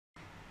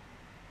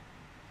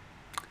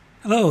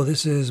Hello,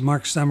 this is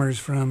Mark Summers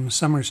from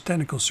Summers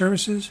Technical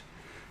Services.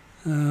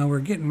 We're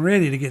getting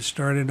ready to get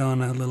started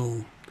on a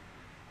little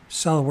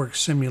SOLIDWORKS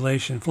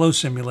simulation, flow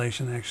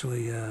simulation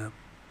actually,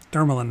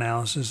 thermal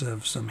analysis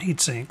of some heat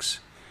sinks.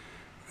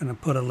 I'm going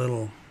to put a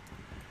little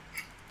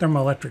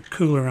thermoelectric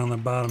cooler on the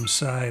bottom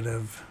side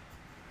of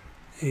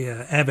a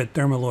Avid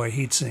Thermaloy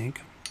heatsink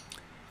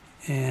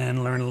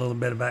and learn a little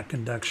bit about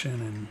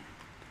conduction and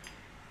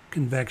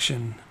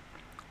convection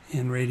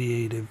and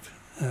radiation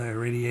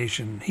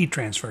heat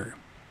transfer.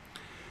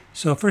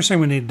 So first thing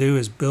we need to do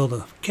is build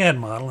a CAD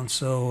model, and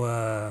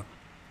so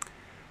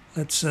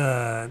let's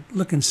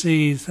look and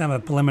see, have a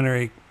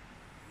preliminary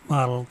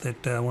model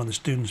that one of the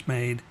students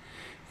made,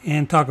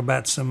 and talk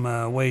about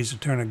some ways to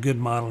turn a good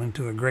model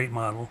into a great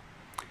model,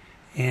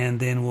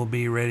 and then we'll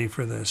be ready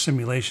for the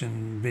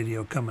simulation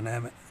video coming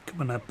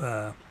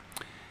up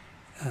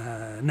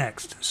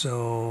next.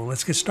 So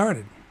let's get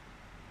started.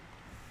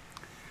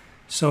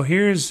 So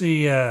here's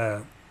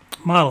the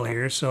model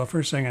here. So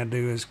first thing I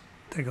do is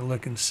take a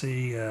look and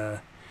see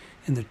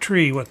in the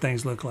tree what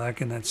things look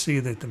like, and I see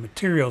that the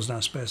material is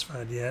not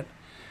specified yet.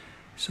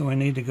 So I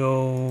need to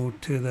go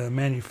to the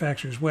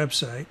manufacturer's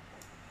website.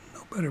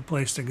 No better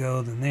place to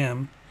go than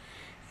them.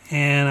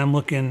 And I'm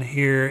looking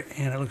here,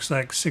 and it looks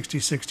like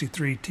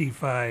 6063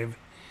 T5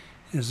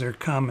 is their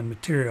common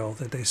material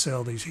that they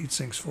sell these heat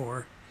sinks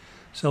for.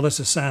 So let's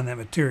assign that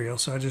material.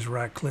 So I just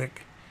right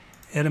click,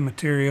 edit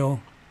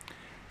material.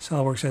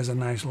 SOLIDWORKS has a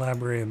nice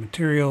library of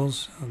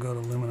materials. I'll go to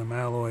aluminum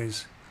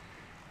alloys,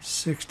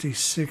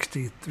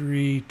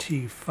 6063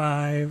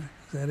 T5. Is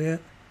that it?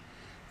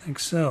 I think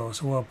so.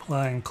 So we'll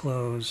apply and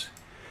close.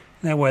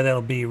 That way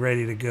that'll be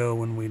ready to go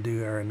when we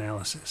do our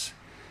analysis.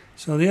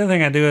 So the other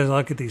thing I do is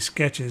look at these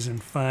sketches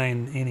and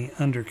find any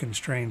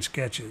underconstrained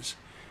sketches,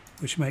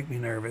 which make me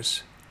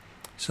nervous.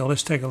 So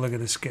let's take a look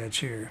at the sketch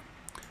here.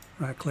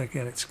 Right click,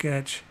 edit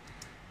sketch,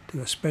 do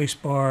a space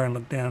bar and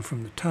look down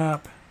from the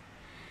top.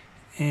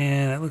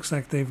 And it looks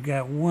like they've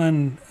got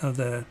one of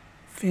the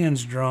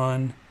fins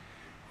drawn.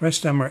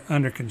 Rest of them are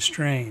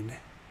underconstrained.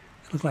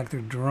 They look like they're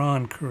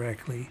drawn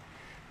correctly,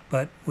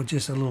 but with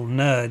just a little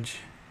nudge,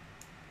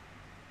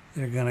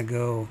 they're going to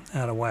go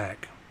out of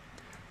whack.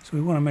 So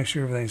we want to make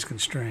sure everything's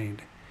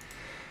constrained.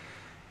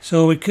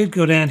 So we could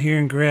go down here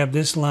and grab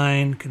this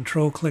line,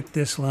 control-click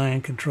this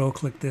line,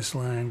 control-click this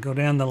line, go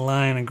down the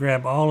line and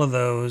grab all of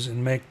those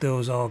and make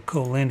those all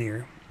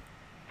collinear.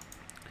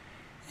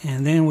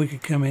 And then we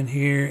could come in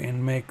here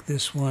and make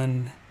this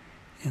one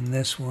and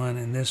this one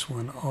and this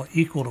one all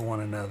equal to one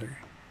another.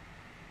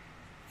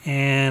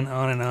 And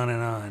on and on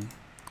and on.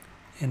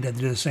 And to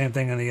do the same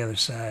thing on the other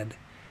side.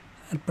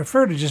 I'd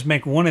prefer to just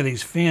make one of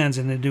these fins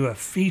and then do a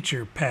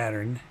feature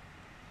pattern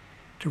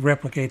to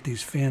replicate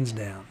these fins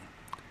down.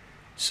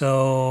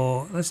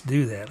 So let's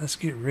do that. Let's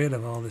get rid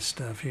of all this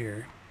stuff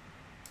here.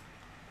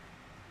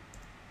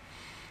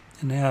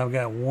 And now I've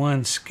got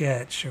one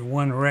sketch or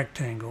one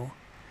rectangle.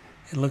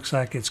 It looks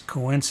like it's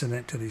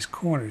coincident to these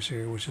corners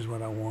here, which is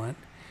what I want.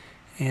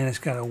 And it's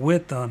got a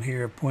width on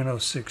here of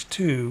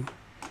 0.062.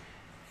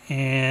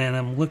 And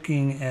I'm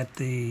looking at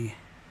the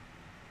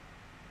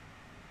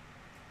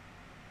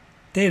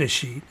data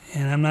sheet,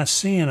 and I'm not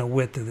seeing a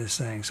width of this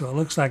thing. So it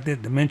looks like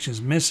that dimension's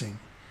missing.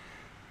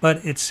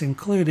 But it's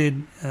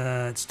included,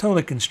 it's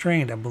totally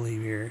constrained, I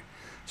believe, here.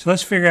 So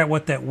let's figure out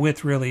what that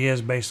width really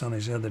is based on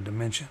these other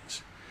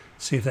dimensions.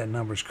 See if that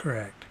number's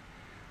correct.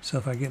 So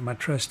if I get my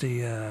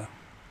trusty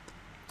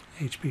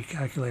HP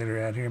calculator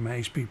out here, my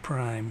HP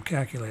Prime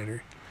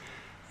calculator.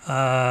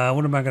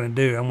 What am I going to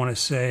do? I want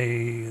to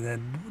say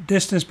that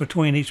distance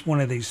between each one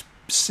of these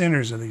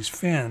centers of these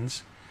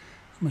fins,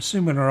 I'm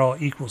assuming they're all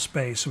equal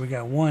space. So we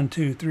got 1,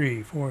 2,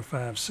 3, 4,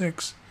 5,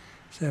 6,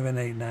 7,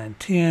 8, 9,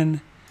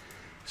 10.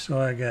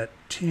 So I got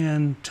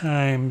 10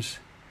 times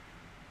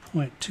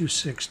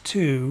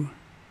 0.262.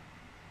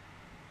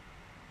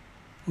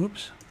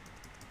 Whoops.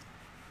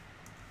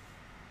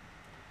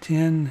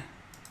 10.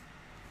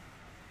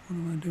 What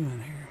am I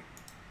doing here?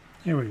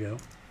 There we go.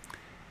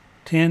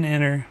 10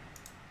 enter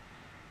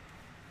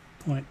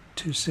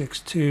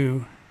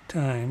 0.262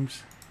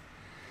 times.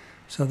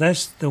 So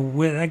that's the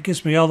width. That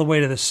gets me all the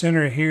way to the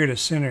center here to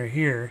center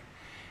here.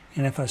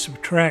 And if I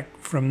subtract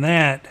from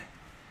that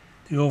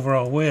the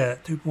overall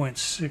width,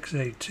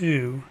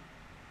 2.682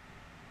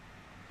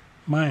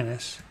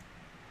 minus.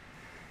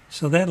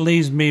 So that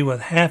leaves me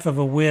with half of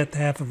a width,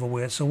 half of a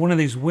width. So one of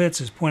these widths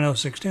is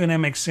 0.062, and that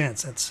makes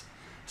sense. That's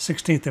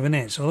 1/16 of an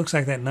inch. So it looks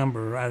like that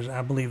number,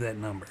 I believe that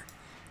number,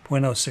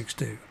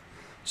 0.062.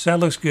 So that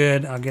looks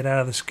good. I'll get out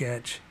of the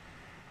sketch.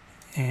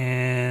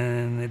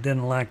 And it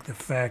doesn't like the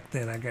fact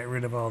that I got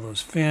rid of all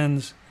those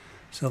fins.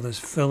 So this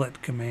fillet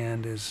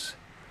command is,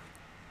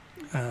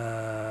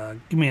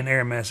 give me an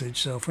error message.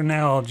 So for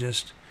now, I'll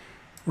just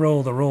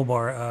roll the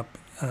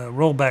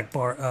rollback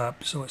bar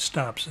up so it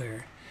stops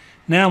there.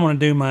 Now I'm going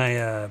to do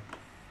my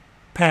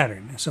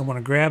pattern. So I'm going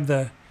to grab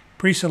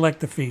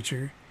pre-select the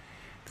feature,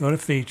 go to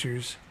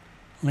Features,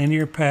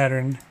 Linear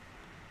Pattern,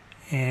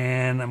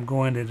 and I'm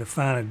going to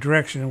define a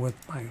direction with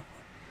my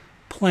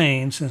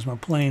plane, since my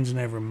planes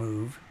never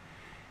move.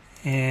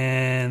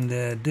 And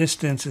the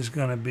distance is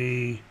going to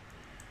be,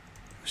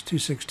 it's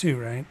 262,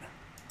 right?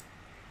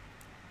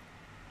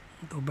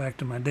 I'll go back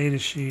to my data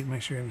sheet,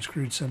 make sure I haven't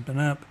screwed something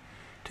up.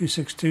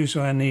 262,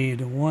 so I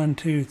need 1,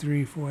 2,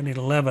 3, 4, I need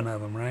 11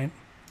 of them, right?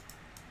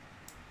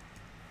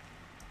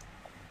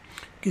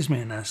 Gives me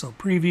a nice little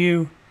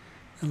preview.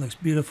 That looks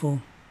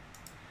beautiful.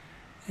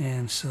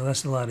 And so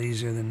that's a lot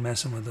easier than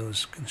messing with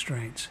those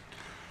constraints.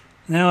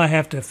 Now I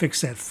have to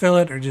fix that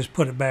fillet or just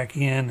put it back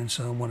in, and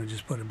so I want to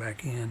just put it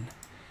back in.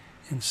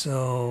 And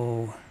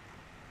so,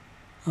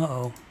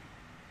 come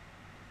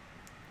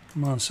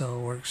on,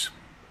 SolidWorks.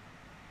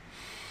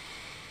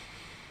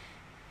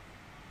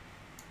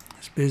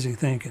 It's busy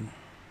thinking.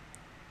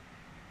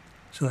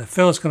 So that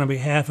fillet's going to be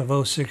half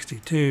of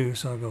 062,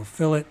 so I'll go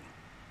fillet,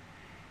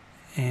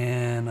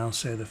 and I'll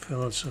say the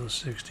fillet's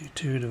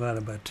 062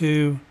 divided by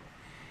 2,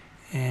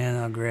 and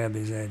I'll grab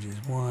these edges,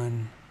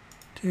 1,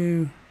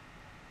 2,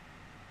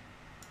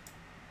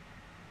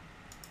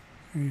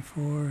 3,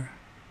 4,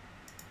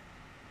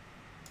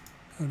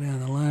 go down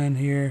the line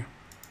here,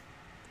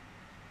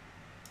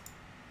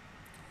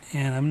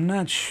 and I'm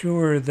not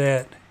sure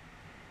that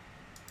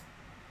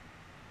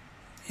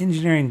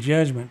engineering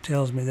judgment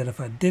tells me that if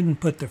I didn't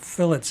put the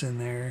fillets in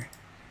there,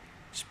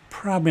 it's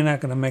probably not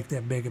going to make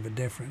that big of a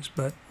difference,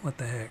 but what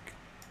the heck,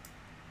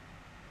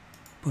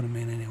 put them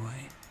in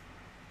anyway.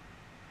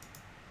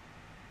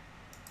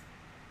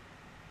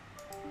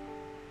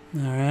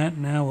 Alright,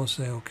 now we'll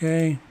say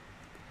OK,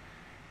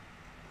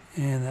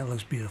 and that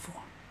looks beautiful.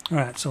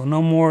 Alright, so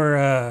no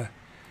more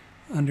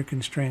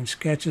Underconstrained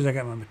Sketches. I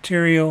got my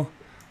material.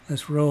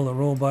 Let's roll the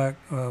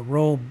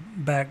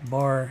rollback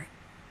bar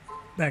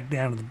back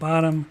down to the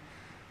bottom.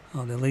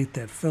 I'll delete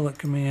that fillet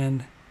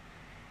command.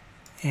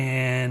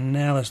 And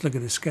now let's look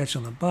at the sketch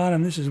on the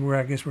bottom. This is where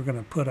I guess we're going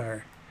to put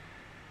our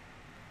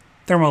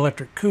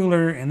thermoelectric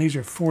cooler, and these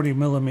are 40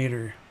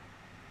 millimeter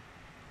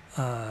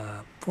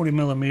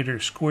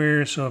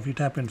squares. So if you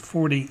type in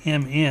 40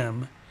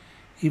 mm,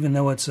 even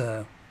though it's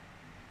a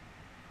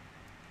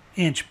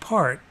inch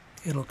part,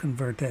 it'll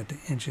convert that to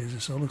inches.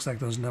 And so it looks like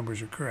those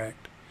numbers are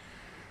correct.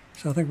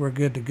 So I think we're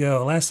good to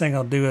go. Last thing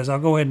I'll do is I'll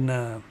go ahead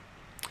and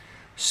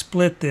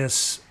split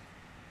this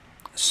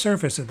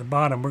surface at the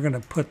bottom. We're going to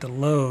put the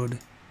load,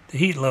 the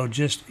heat load,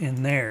 just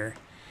in there.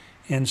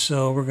 And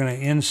so we're going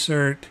to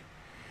insert,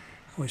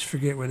 I always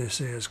forget where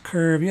this is,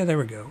 curve, yeah, there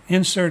we go.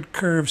 Insert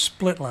curve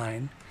split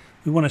line.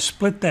 We want to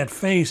split that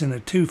face into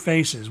two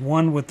faces,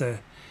 one with the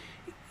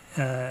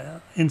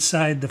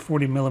inside the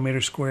 40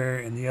 millimeter square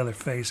and the other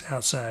face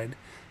outside.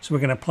 So we're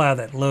going to apply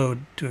that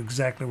load to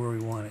exactly where we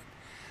want it.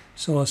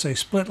 So I'll say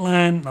split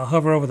line, I'll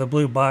hover over the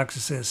blue box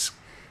that says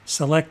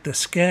select the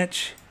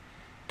sketch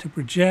to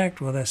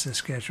project. Well, that's the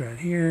sketch right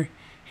here.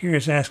 Here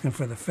it's asking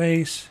for the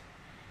face.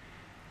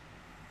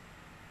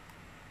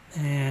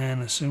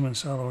 And assuming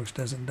SolidWorks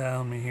doesn't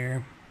dial me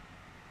here,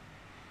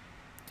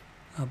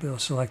 I'll be able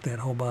to select that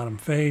whole bottom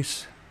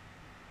face.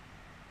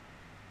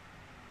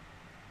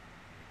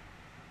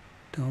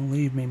 Don't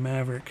leave me,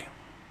 Maverick.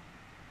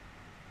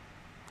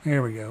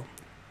 There we go.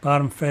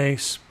 Bottom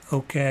face,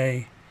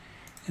 OK.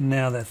 And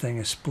now that thing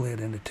is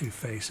split into two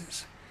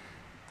faces.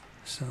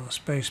 So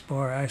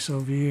spacebar,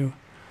 ISO view.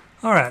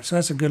 All right, so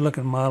that's a good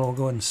looking model. We'll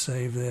go ahead and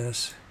save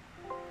this.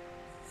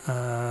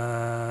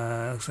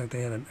 Looks like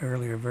they had an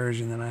earlier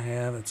version than I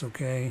have. It's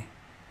okay.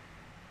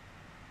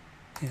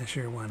 Yeah,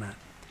 sure, why not?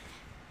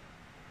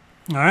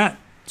 All right,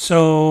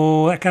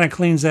 so that kind of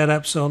cleans that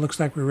up. So it looks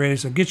like we're ready.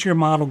 So get your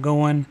model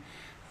going.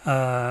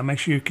 Make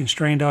sure you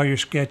constrained all your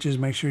sketches.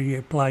 Make sure you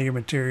apply your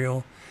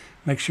material.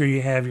 Make sure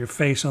you have your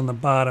face on the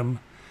bottom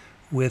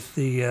with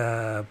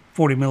the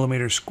 40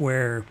 millimeter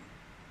square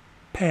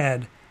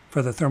pad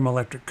for the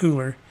thermoelectric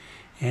cooler,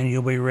 and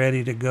you'll be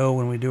ready to go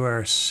when we do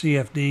our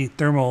CFD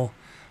thermal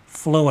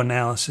flow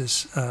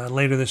analysis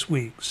later this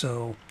week.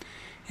 So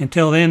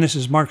until then, this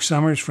is Mark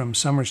Summers from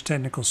Summers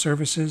Technical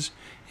Services,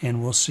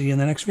 and we'll see you in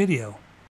the next video.